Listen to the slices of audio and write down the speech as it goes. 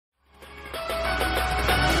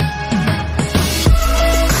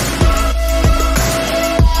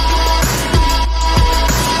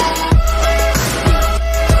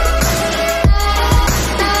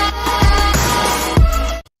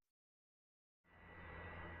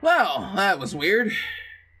Well, that was weird.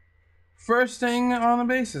 First thing on the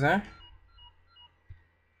bases, huh?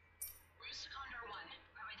 Condor 1,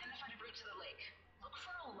 I've identified a route to the lake. Look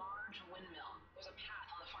for a large windmill. There's a path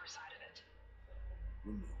on the far side of it.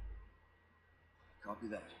 Windmill. Copy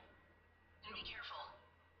that. And be careful.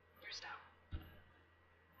 First out.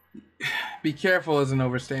 Be careful is an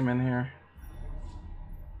overstatement here.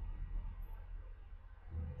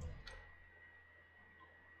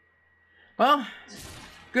 Well,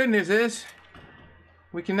 good news is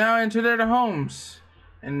we can now enter their homes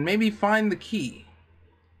and maybe find the key.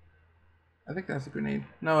 I think that's a grenade.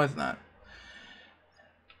 No, it's not.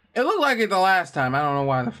 It looked like it the last time. I don't know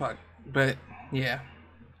why the fuck, but yeah.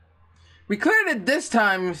 We cleared it this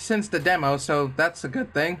time since the demo, so that's a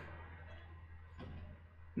good thing.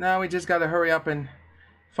 Now we just gotta hurry up and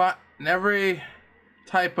find every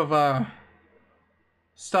type of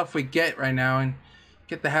stuff we get right now and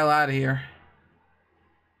get the hell out of here.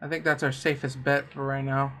 I think that's our safest bet for right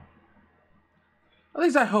now. At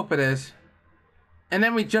least I hope it is. And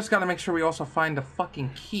then we just gotta make sure we also find the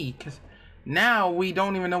fucking key, because now we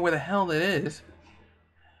don't even know where the hell it is.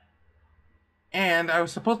 And I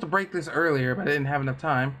was supposed to break this earlier, but I didn't have enough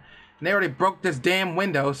time. And they already broke this damn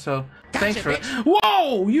window, so thanks for that.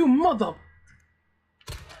 Whoa, you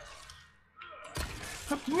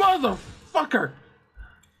motherfucker!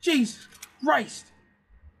 Jesus Christ!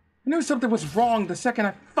 I knew something was wrong the second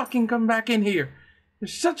I fucking come back in here. You're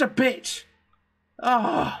such a bitch.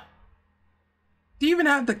 Ah. Do you even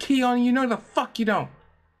have the key on you? No, the fuck you don't.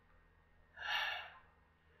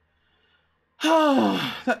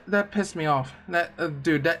 Oh, that pissed me off. That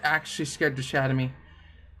dude, that actually scared the shit out of me.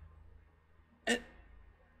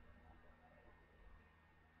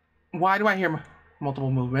 Why do I hear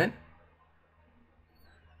multiple movement?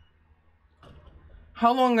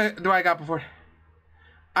 How long do I got before?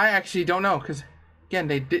 I actually don't know, because again,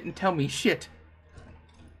 they didn't tell me shit.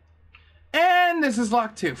 And this is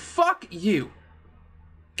locked too. Fuck you.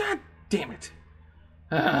 God damn it.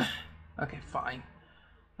 Okay, fine.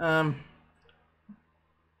 Oh,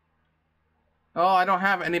 I don't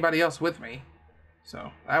have anybody else with me. So,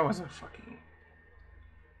 that was a fucking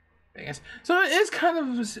thing. So it is kind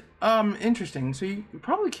of interesting. So you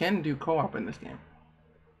probably can do co-op in this game.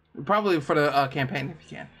 Probably for the campaign if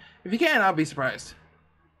you can. If you can, I'll be surprised.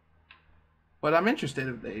 But I'm interested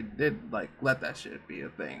if they did like let that shit be a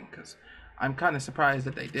thing, because I'm kind of surprised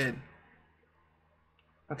that they did.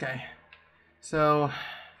 Okay, so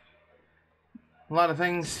a lot of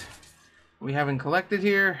things we haven't collected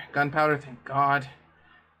here. Gunpowder, thank God.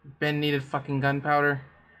 Ben needed fucking gunpowder,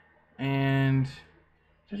 and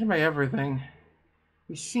judging by everything,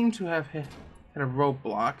 we seem to have hit a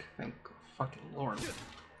roadblock. Thank fucking Lord,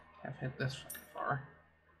 have hit this fucking far.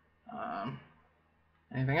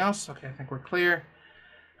 Anything else? Okay, I think we're clear.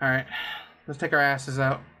 Alright, let's take our asses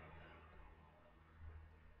out.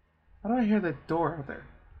 How do I hear the door out there?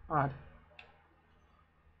 Odd.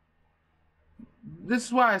 This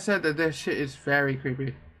is why I said that this shit is very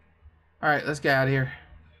creepy. Alright, let's get out of here.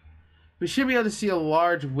 We should be able to see a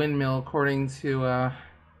large windmill according to,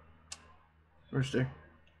 Rooster.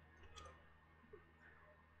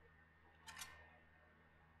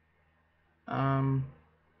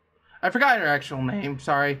 I forgot her actual name,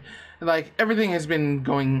 sorry. Like, everything has been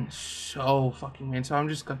going so fucking weird, so I'm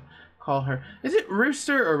just gonna call her. Is it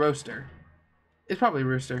Rooster or Roaster? It's probably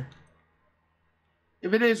Rooster.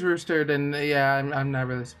 If it is Rooster, then yeah, I'm not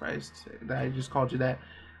really surprised that I just called you that.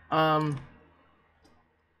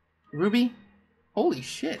 Ruby? Holy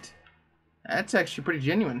shit. That's actually pretty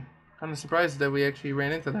genuine. Kind of surprised that we actually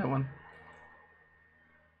ran into that one.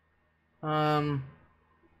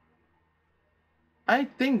 I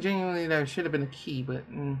think genuinely that should have been a key, but...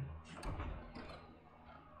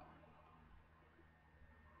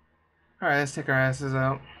 Alright, let's take our asses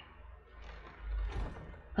out.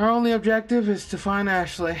 Our only objective is to find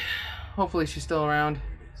Ashley. Hopefully she's still around.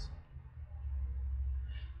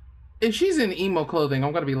 If she's in emo clothing,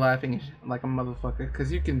 I'm gonna be laughing like a motherfucker, because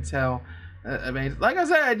you can tell. I mean, like I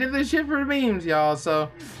said, I did this shit for memes, y'all, so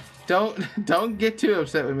don't get too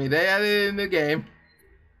upset with me. They added it in the game.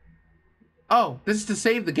 Oh, this is to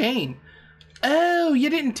save the game. Oh, you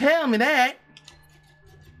didn't tell me that.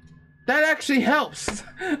 That actually helps.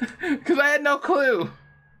 Because I had no clue.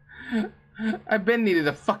 I've been needed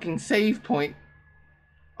a fucking save point.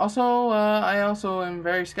 Also, I also am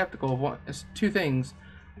very skeptical of two things.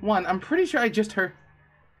 One, I'm pretty sure I just heard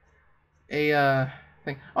a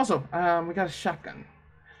thing. Also, we got a shotgun.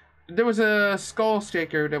 There was a skull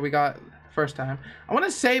shaker that we got first time. I want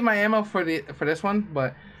to save my ammo for this one,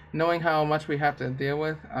 but knowing how much we have to deal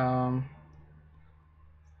with,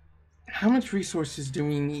 How much resources do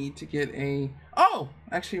we need to get a... Oh!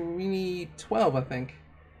 Actually, we need 12, I think.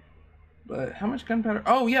 But how much gunpowder?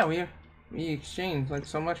 Oh, yeah, we exchanged like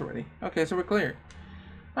so much already. Okay, so we're clear.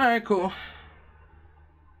 Alright, cool.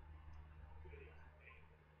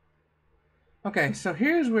 Okay, so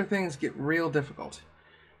here's where things get real difficult.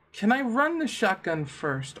 Can I run the shotgun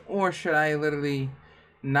first, or should I literally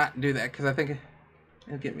not do that? Because I think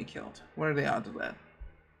it'll get me killed. What are the odds of that?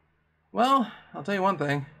 Well, I'll tell you one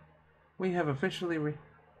thing. We have officially reached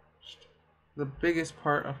the biggest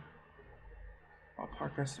part of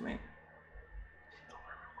Park Estimate.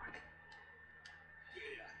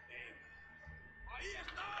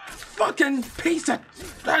 Fucking piece of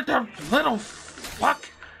little fuck!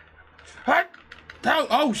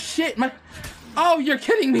 Oh shit, man! Oh, you're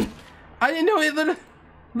kidding me! I didn't know it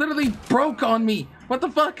literally broke on me. What the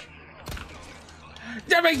fuck?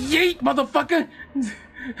 Damn it, yeet, motherfucker!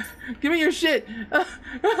 Give me your shit!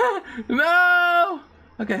 No!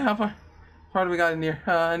 Okay, how far do we got in here?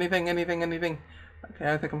 Anything?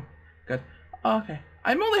 Okay, I think I'm good. Okay.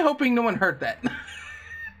 I'm only hoping no one heard that.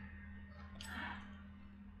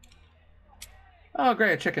 Oh,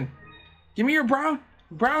 great, a chicken. Give me your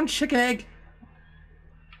brown chicken egg.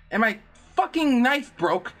 And my fucking knife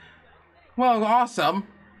broke. Well, awesome.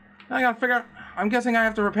 I gotta figure out... I'm guessing I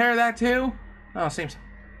have to repair that too? Oh, seems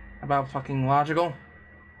about fucking logical.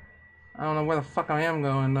 I don't know where the fuck I am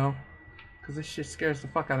going though. Because this shit scares the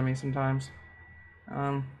fuck out of me sometimes.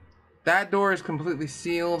 That door is completely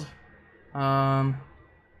sealed. Let's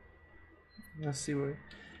see what...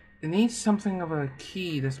 It needs something of a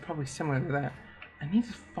key that's probably similar to that. I need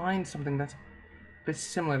to find something that's a bit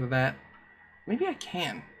similar to that. Maybe I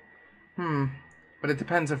can. But it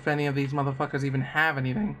depends if any of these motherfuckers even have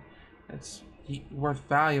anything that's worth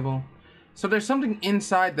valuable. So there's something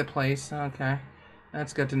inside the place. Okay.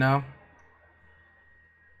 That's good to know.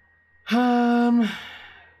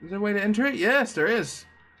 Is there a way to enter it? Yes, there is.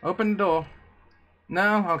 Open the door.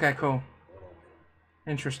 No? Okay, cool.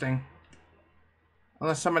 Interesting.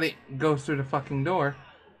 Unless somebody goes through the fucking door.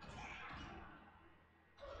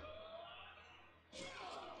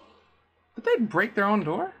 Did they break their own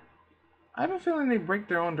door? I have a feeling they break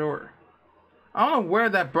their own door. I don't know where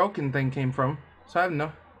that broken thing came from, so I have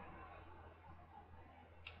no...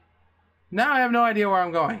 Now I have no idea where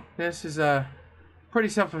I'm going. This is pretty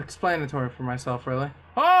self-explanatory for myself, really.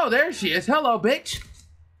 Oh, there she is. Hello, bitch.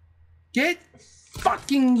 Get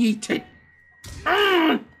fucking yeeted.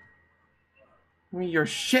 Give me your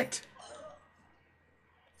shit.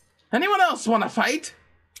 Anyone else want to fight?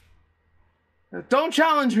 Don't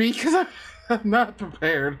challenge me, because I'm not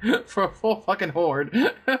prepared for a full fucking horde.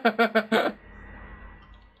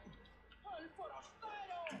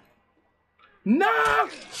 No!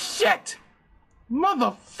 Shit!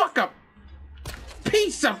 Motherfucker!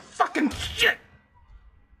 Piece of fucking shit!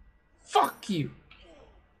 Fuck you!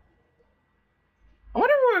 I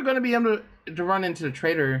wonder if we're gonna be able to run into the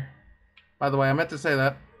trader. By the way, I meant to say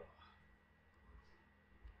that.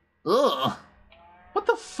 Ugh! What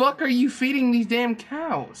the fuck are you feeding these damn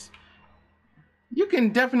cows? You can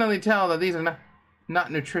definitely tell that these are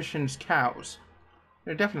not nutritious cows.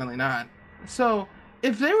 They're definitely not. So,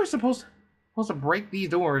 if they were supposed to break these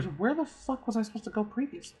doors, where the fuck was I supposed to go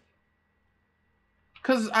previously?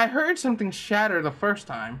 Because I heard something shatter the first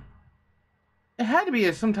time. It had to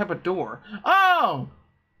be some type of door. Oh!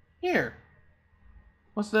 Here.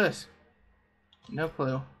 What's this? No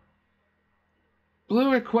clue.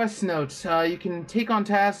 Blue request notes. You can take on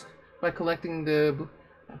tasks by collecting the...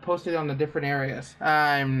 posted on the different areas.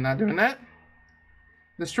 I'm not doing that.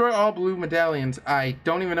 Destroy all blue medallions. I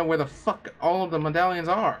don't even know where the fuck all of the medallions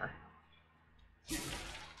are.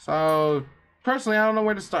 So, personally, I don't know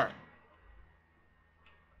where to start.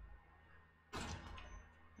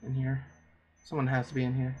 In here. Someone has to be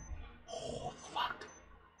in here. Oh, fuck.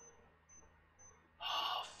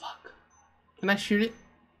 Oh, fuck. Can I shoot it?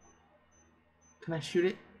 Can I shoot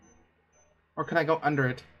it? Or can I go under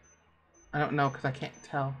it? I don't know, because I can't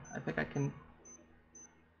tell. I think I can...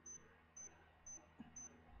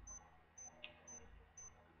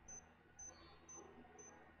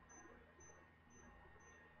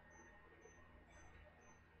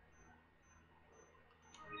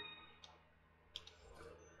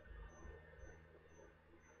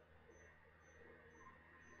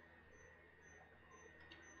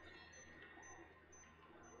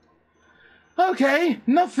 Okay,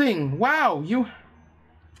 nothing. Wow,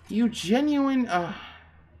 you genuine.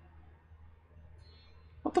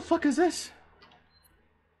 What the fuck is this?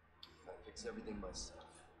 I fix everything myself.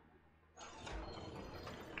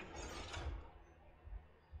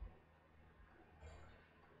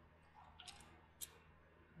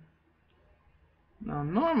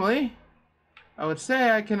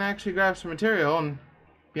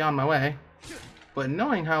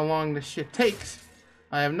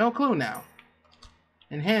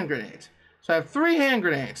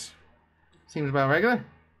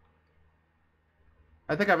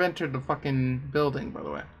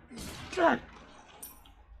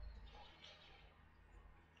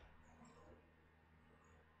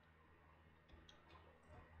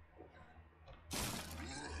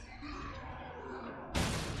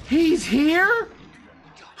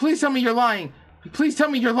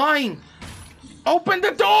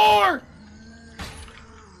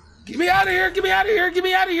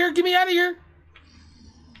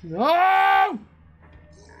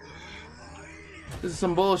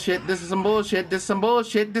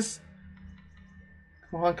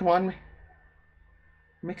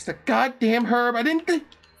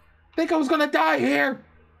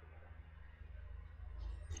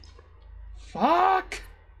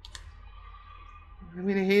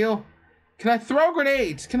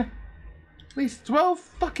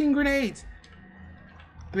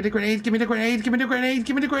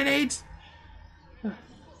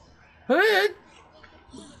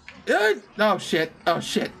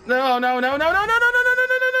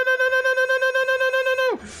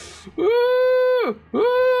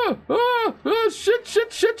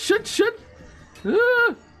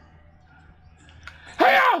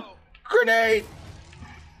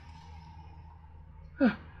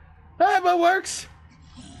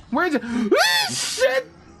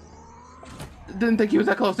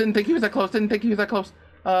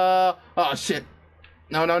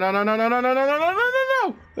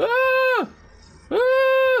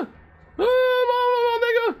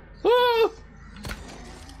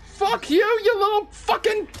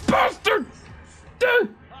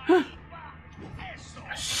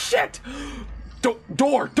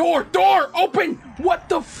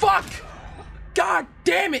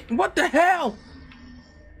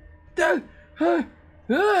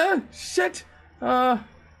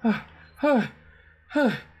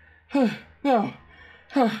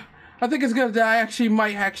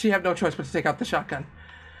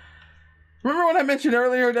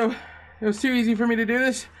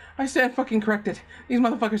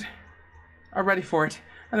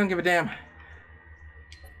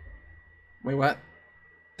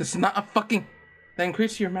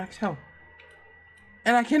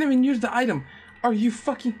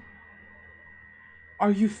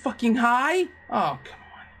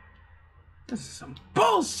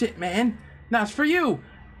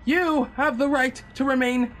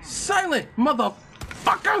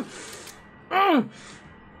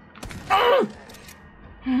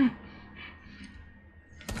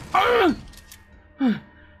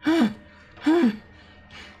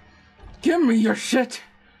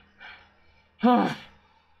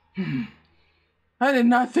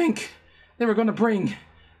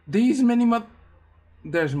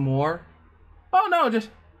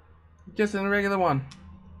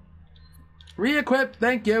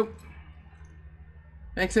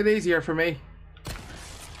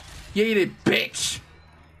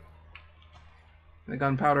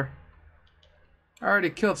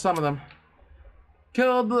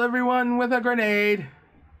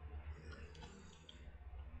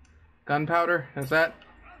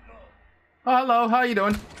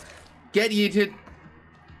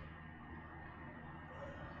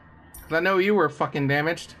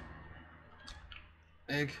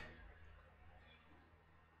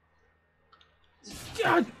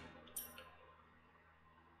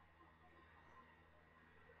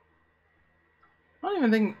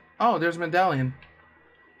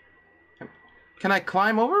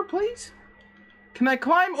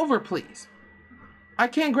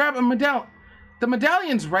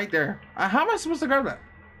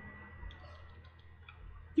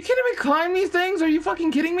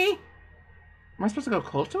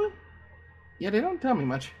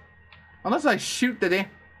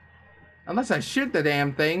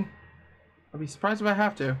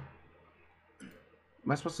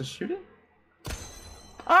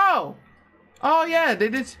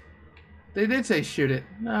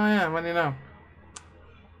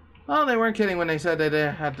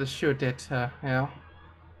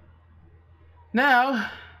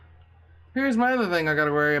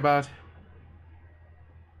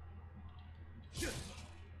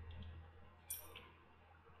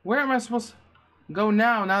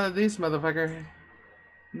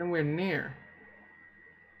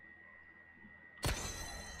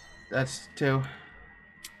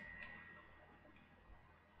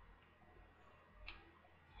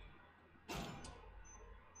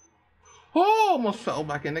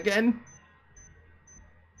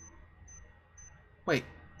 Wait,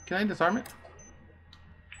 can I disarm it?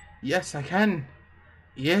 Yes, I can.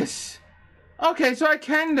 Yes. Okay, so I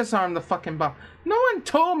can disarm the fucking bomb. No one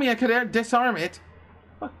told me I could disarm it.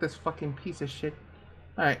 Fuck this fucking piece of shit.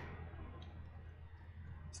 Alright.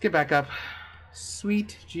 Let's get back up.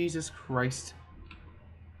 Sweet Jesus Christ.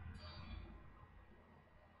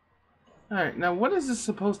 Alright, now what is this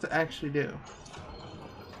supposed to actually do?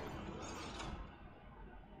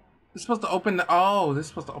 It's supposed to open the... Oh, this is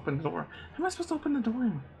supposed to open the door. How am I supposed to open the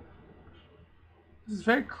door? This is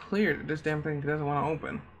very clear that this damn thing doesn't want to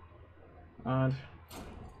open. Odd.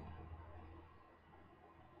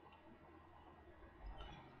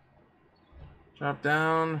 Drop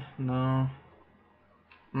down. No.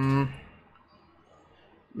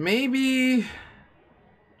 Maybe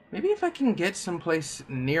if I can get someplace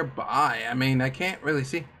nearby. I mean, I can't really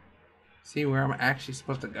see where I'm actually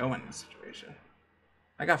supposed to go in this situation.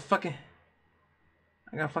 I got fucking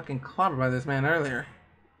clobbered by this man earlier.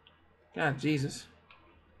 God, Jesus.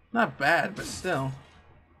 Not bad, but still.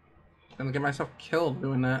 I'm gonna get myself killed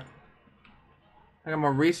doing that. I got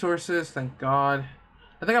more resources, thank God.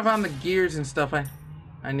 I think I found the gears and stuff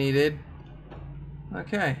I needed.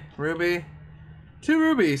 Okay, ruby. 2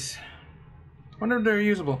 rubies. Wonder if they're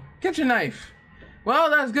usable. Kitchen knife.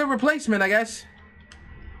 Well, that's good replacement, I guess.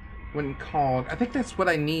 Wooden cog. I think that's what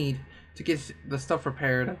I need to get the stuff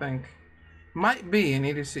repaired, I think. Might be, I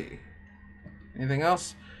need to see. Anything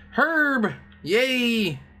else? Herb!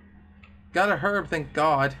 Yay! Got a herb, thank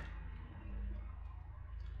God.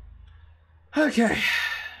 Okay.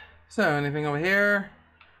 So, anything over here?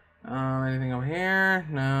 Anything over here?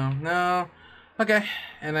 No. Okay.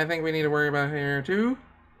 And I think we need to worry about here too.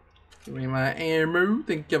 Give me my ammo.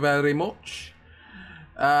 Thank you very much.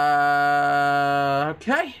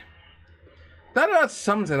 Okay. That about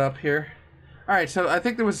sums it up here. Alright, so I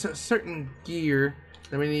think there was a certain gear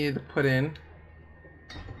that we needed to put in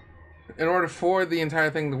order for the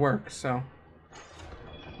entire thing to work, so.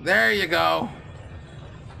 There you go.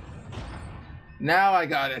 Now I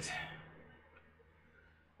got it.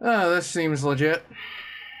 Oh, this seems legit.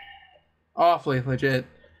 Awfully legit.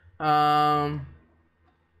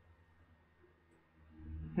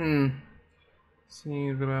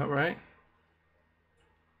 Seems about right.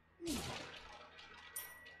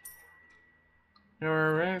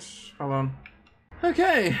 Your race. Hold on.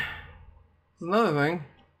 Okay. Another thing.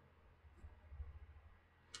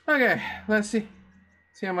 Okay, let's see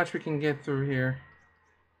how much we can get through here.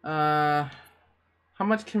 How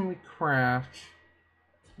much can we craft?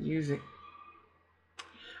 Use it.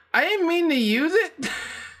 I didn't mean to use it,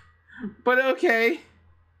 but okay.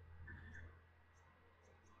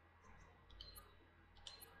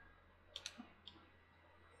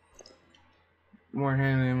 More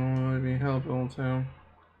hand ammo would be helpful too.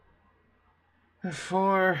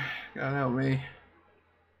 4, God help me.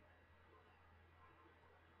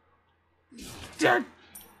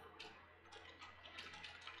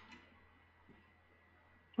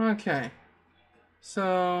 Okay, so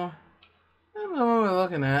I don't know what we're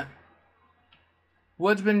looking at.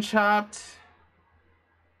 Wood's been chopped.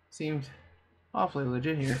 Seems awfully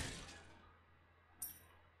legit here.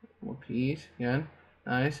 More peas, again,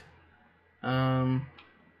 nice.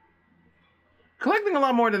 Collecting a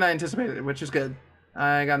lot more than I anticipated, which is good.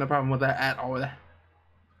 I got no problem with that at all.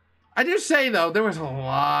 I do say though, there was a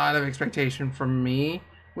lot of expectation from me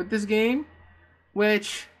with this game,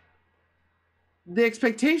 which the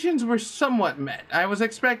expectations were somewhat met. I was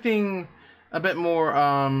expecting a bit more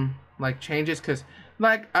like changes, because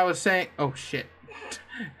like I was saying, oh shit.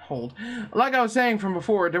 Hold. Like I was saying from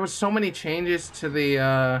before, there was so many changes to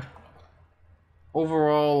the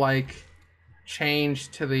overall like change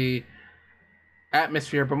to the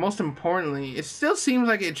atmosphere, but most importantly, it still seems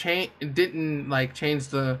like it didn't like change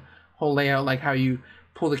the whole layout, like how you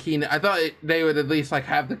pull the key. I thought they would at least like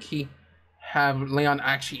have the key, have Leon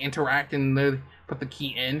actually interact and put the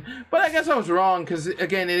key in, but I guess I was wrong, because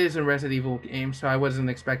again, it is a Resident Evil game, so I wasn't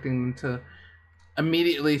expecting them to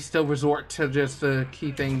immediately still resort to just the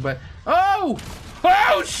key thing. But oh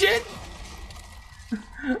shit,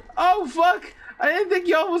 oh fuck, I didn't think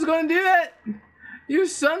y'all was gonna do that, you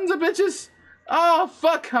sons of bitches. Oh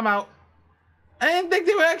fuck, I'm out. I didn't think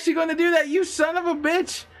they were actually gonna do that, you son of a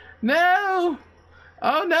bitch. No.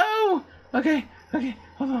 Oh no. Okay,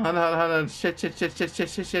 hold on. Shit.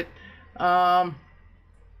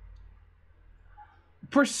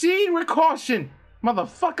 Proceed with caution,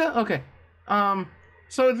 motherfucker. Okay.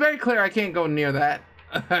 So it's very clear I can't go near that.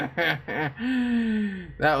 That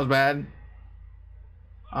was bad.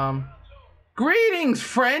 Greetings,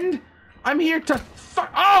 friend. I'm here to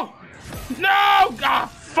fuck. Oh! No!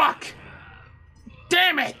 Ah, fuck!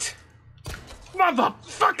 Damn it!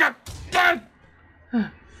 Motherfucker!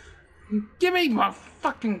 Give me my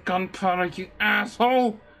fucking gunpowder, you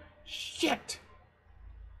asshole! Shit!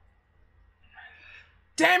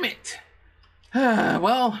 Damn it!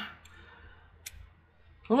 Well,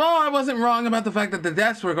 I wasn't wrong about the fact that the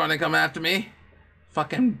deaths were going to come after me.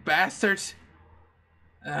 Fucking bastards.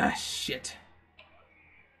 Ah, shit.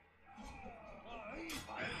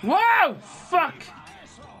 Whoa! Fuck!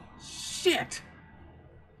 Shit!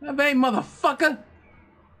 Hey, motherfucker!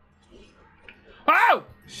 Oh!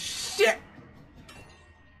 Shit!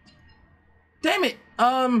 Damn it!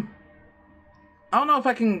 I don't know if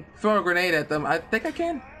I can throw a grenade at them. I think I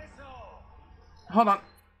can. Hold on.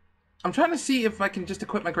 I'm trying to see if I can just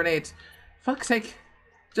equip my grenades. Fuck's sake.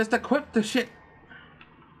 Just equip the shit.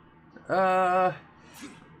 Oh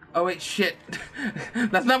wait, shit.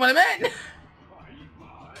 That's not what I meant!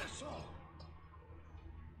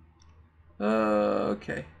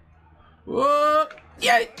 Okay. Whoa!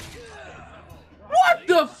 Yeah! What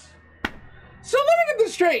the f- So let me get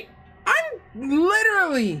this straight. I'm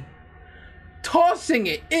literally tossing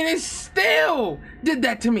it and it still did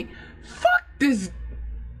that to me. Fuck this.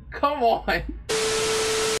 Come on.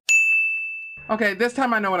 Okay, this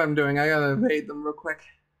time I know what I'm doing. I gotta evade them real quick.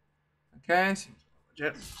 Okay,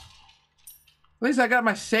 legit. At least I got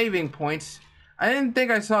my saving points. I didn't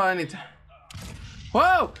think I saw any.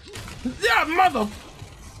 Whoa! Yeah,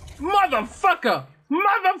 motherfucker!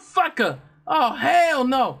 Motherfucker! Oh hell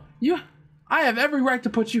no! I have every right to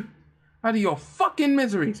put you out of your fucking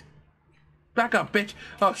miseries. Back up, bitch!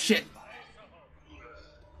 Oh shit!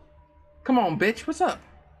 Come on, bitch! What's up?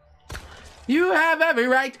 You have every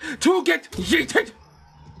right to get yeeted.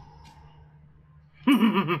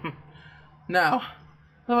 Now, how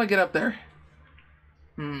do I get up there?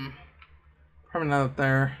 Probably not up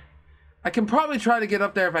there. I can probably try to get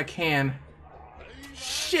up there if I can.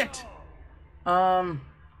 Shit! I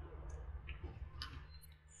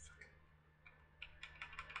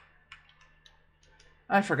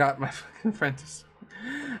forgot my fucking friends.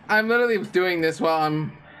 I'm literally doing this while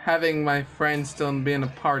I'm having my friend still be in a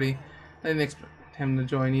party. I didn't expect him to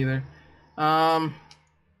join either.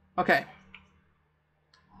 Okay.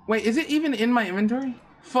 Wait, is it even in my inventory?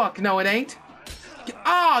 Fuck, no it ain't.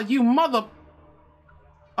 Ah, you mother...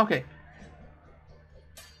 Okay.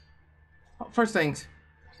 First things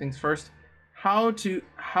first. How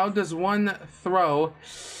does one throw...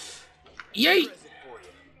 Yeet!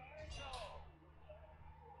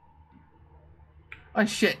 Oh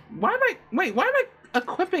shit. Why am I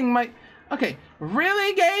equipping my... Okay,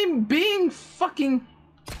 really game being fucking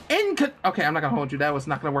okay, I'm not gonna hold you. That was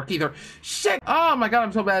not gonna work either. Shit! Oh my god,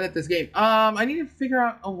 I'm so bad at this game. I need to figure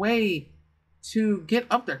out a way to get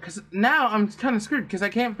up there, because now I'm kind of screwed, because I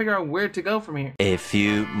can't figure out where to go from here. A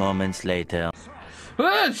few moments later.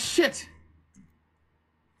 Oh shit!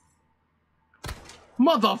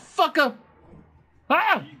 Motherfucker!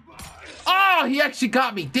 Ah! Oh, he actually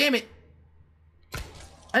got me, damn it!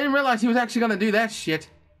 I didn't realize he was actually gonna do that shit.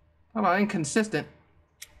 How about inconsistent?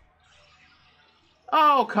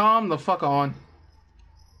 Oh, calm the fuck on.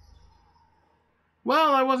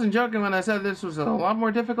 Well, I wasn't joking when I said this was a lot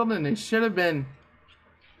more difficult than it should have been.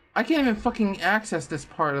 I can't even fucking access this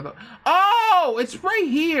part of the... Oh, it's right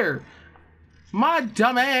here. My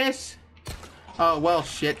dumbass. Oh, well,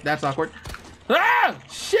 shit. That's awkward. Ah,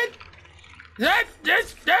 shit. Yeah.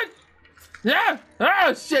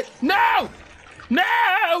 Oh, shit. No.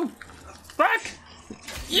 No. Fuck.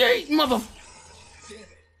 Yeet, mother...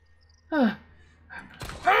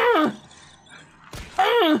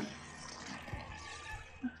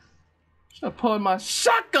 Should've pulled my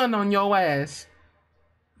shotgun on your ass.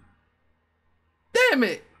 Damn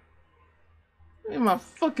it. Give me my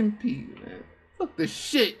fucking pee, man. Fuck this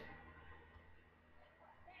shit.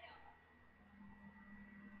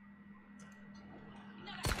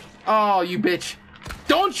 Oh, you bitch.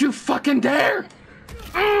 Don't you fucking dare.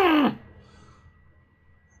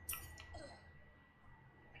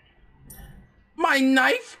 My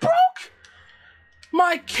knife broke?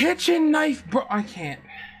 My kitchen knife broke. I can't.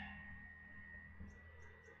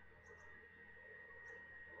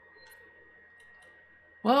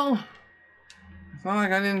 Well, it's not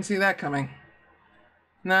like I didn't see that coming.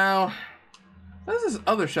 Now, what is this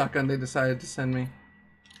other shotgun they decided to send me?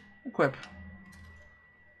 Equip.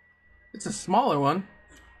 It's a smaller one.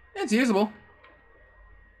 It's usable.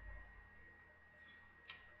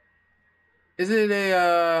 Is it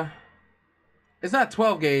a, it's not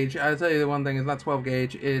 12 gauge. I'll tell you the one thing, it's not 12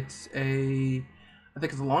 gauge. It's a, I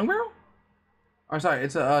think it's a long barrel? Or sorry,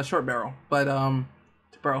 it's a short barrel. But,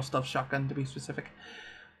 it's a barrel stuffed shotgun to be specific.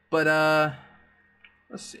 But,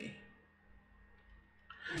 let's see.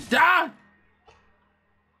 Ah!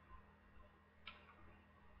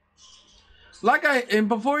 And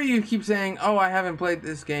before you keep saying, oh, I haven't played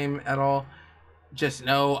this game at all, just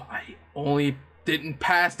know I only didn't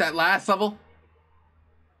pass that last level.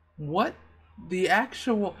 What the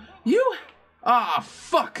actual... You... Ah,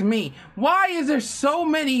 fuck me. Why is there so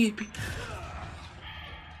many...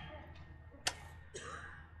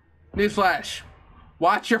 Newsflash.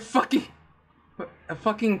 Watch your fucking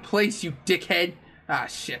place, you dickhead. Ah,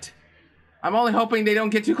 shit. I'm only hoping they don't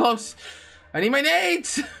get too close. I need my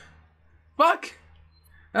nades! Fuck!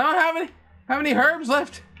 I don't have any herbs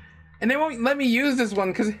left. And they won't let me use this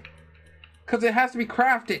one because it has to be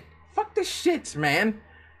crafted. Fuck this shit, man.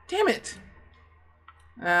 Damn it.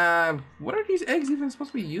 What are these eggs even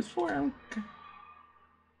supposed to be used for?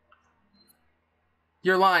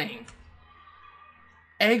 You're lying.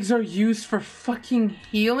 Eggs are used for fucking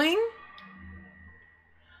healing?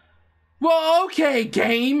 Well, okay,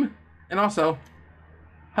 game. And also,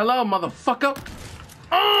 hello, motherfucker.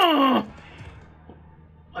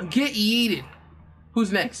 Get yeeted.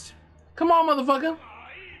 Who's next? Come on, motherfucker.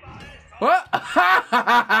 What?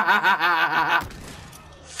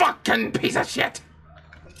 Fucking piece of shit.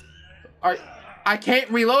 I can't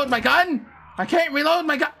reload my gun. I can't reload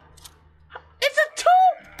my gun. It's a two.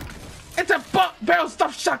 It's a barrel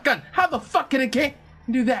stuffed shotgun. How the fuck can it can't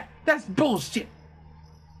do that? That's bullshit.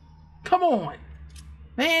 Come on.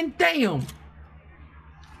 Man, damn. Give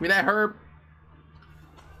me that herb.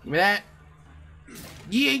 Give me that.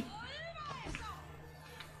 Yeet.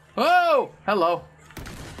 Oh, hello.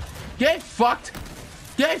 Get fucked.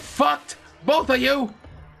 Get fucked. Both of you.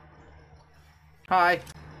 Hi.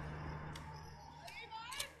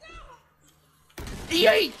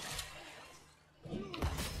 Yeet.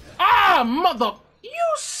 Ah, mother.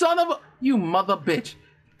 You son of a. You mother bitch.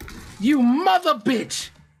 You mother bitch.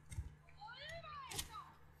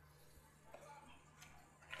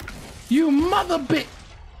 You mother bitch!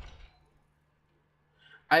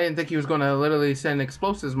 I didn't think he was gonna literally send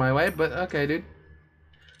explosives my way, but okay, dude.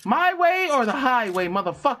 My way or the highway,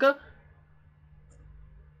 motherfucker?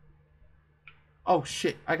 Oh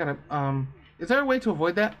shit, I gotta, is there a way to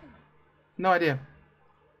avoid that? No idea.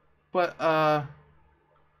 But, I'm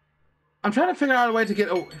trying to figure out a way to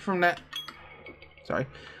get away from that. Sorry.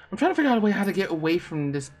 I'm trying to figure out a way how to get away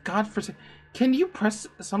from this godforsaken... Can you press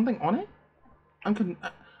something on it?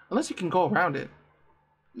 Unless you can go around it.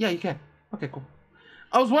 Yeah, you can. Okay, cool.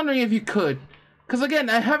 I was wondering if you could. Because again,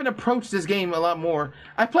 I haven't approached this game a lot more.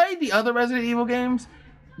 I played the other Resident Evil games,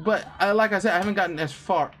 but like I said, I haven't gotten as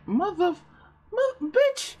far.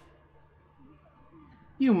 Bitch!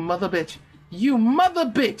 You mother bitch. You mother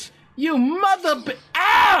bitch. You mother bitch.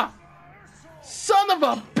 Ah! Son of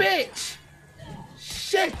a bitch!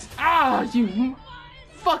 Shit! Ah, you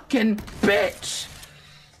fucking bitch!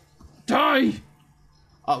 Die!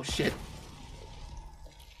 Oh shit.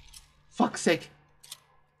 Fuck's sake.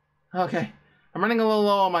 Okay. I'm running a little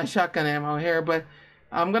low on my shotgun ammo here, but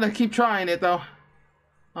I'm gonna keep trying it though.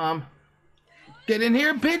 Get in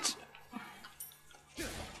here, bitch!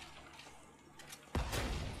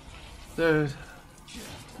 There's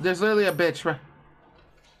literally a bitch, right?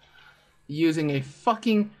 Using a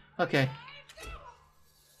fucking... Okay.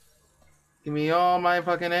 Give me all my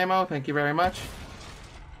fucking ammo. Thank you very much.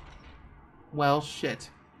 Well, shit.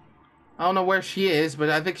 I don't know where she is, but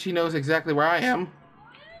I think she knows exactly where I am.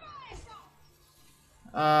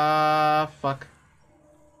 Fuck.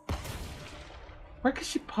 Where could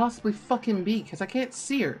she possibly fucking be? Because I can't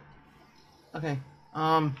see her. Okay.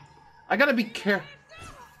 I gotta be careful.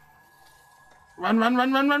 Run, run,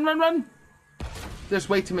 run, run, run, run, run! There's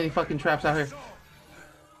way too many fucking traps out here.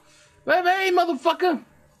 Hey, motherfucker!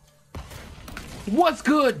 What's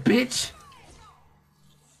good, bitch?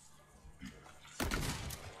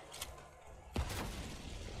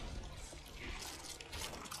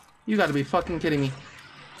 You gotta be fucking kidding me.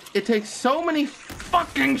 It takes so many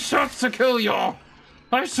fucking shots to kill y'all.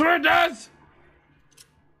 I swear it does.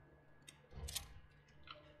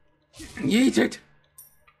 Yeet it.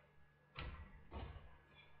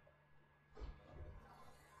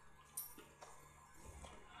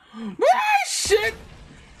 Ah, shit.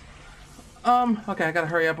 Okay, I gotta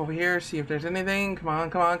hurry up over here, see if there's anything. Come on,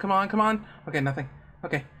 come on, come on, come on. Okay, nothing.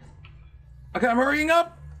 Okay. Okay, I'm hurrying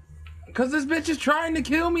up. Because this bitch is trying to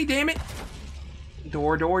kill me, damn it.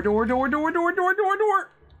 Door, door, door, door, door, door, door, door, door.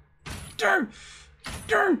 Door.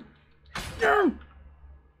 Door. Door.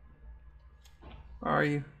 Where are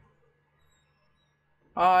you?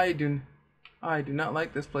 I do not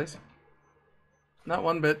like this place. Not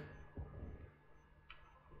one bit.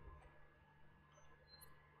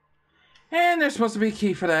 And there's supposed to be a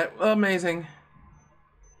key for that. Amazing.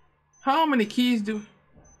 How many keys do...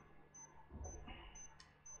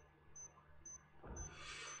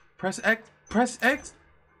 Press X. Press X.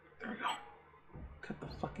 There we go. Cut the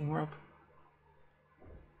fucking rope.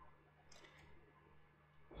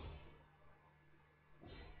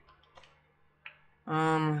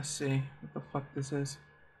 Let's see what the fuck this is.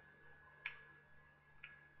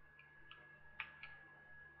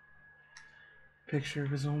 Picture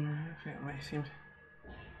of his own family seems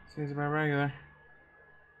about regular.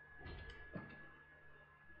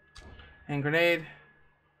 Hand grenade.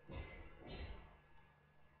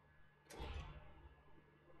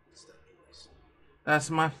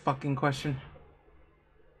 That's my fucking question.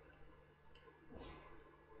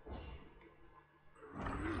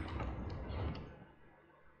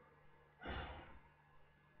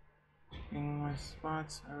 Checking my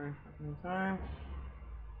spots every fucking time.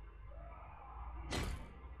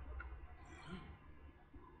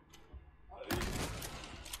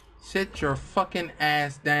 Sit your fucking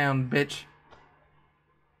ass down, bitch.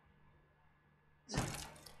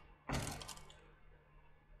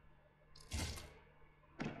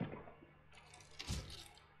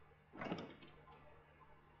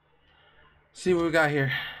 See what we got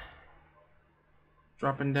here.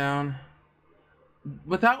 Dropping down.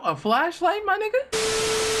 Without a flashlight, my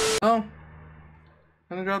nigga? Oh.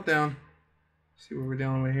 Gonna drop down. See what we're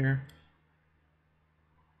dealing with here.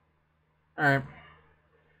 Alright.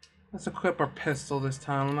 Let's equip our pistol this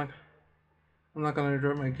time. I'm not gonna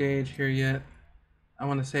drop my gauge here yet. I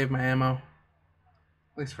wanna save my ammo.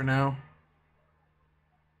 At least for now.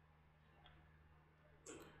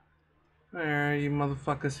 Where are you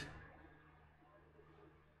motherfuckers?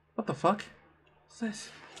 What the fuck? What's this?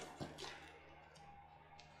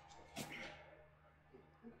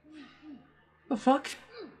 The fuck?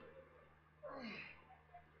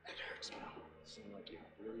 It hurts, man. Seemed like you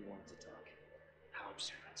really wanted to talk. How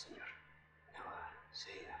observant, senor. Now,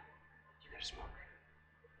 say, you gotta smoke.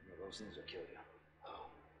 You know, those things will kill you.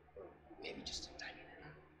 Oh, or maybe just a tiny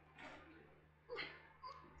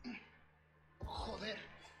bit. Joder,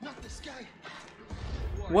 not this guy.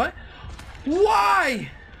 What?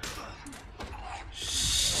 Why?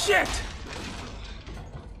 Shit!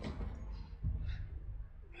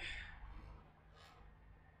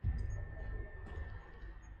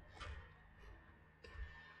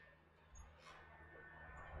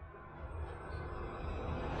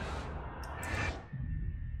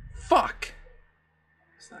 Fuck!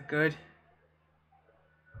 It's not good.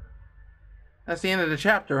 That's the end of the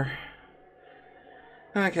chapter.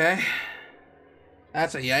 Okay.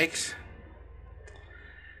 That's a yikes.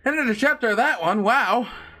 End of the chapter of that one. Wow.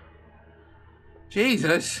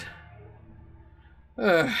 Jesus.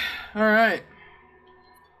 Alright.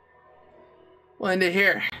 We'll end it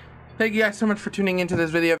here. Thank you guys so much for tuning into this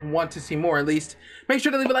video. If you want to see more, at least, make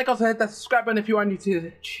sure to leave a like. Also hit that subscribe button if you are new to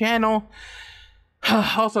the channel.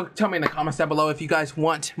 Also, tell me in the comments down below if you guys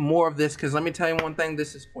want more of this, because let me tell you one thing,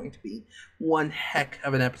 this is going to be one heck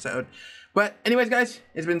of an episode. But anyways, guys,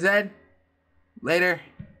 it's been Zed. Later.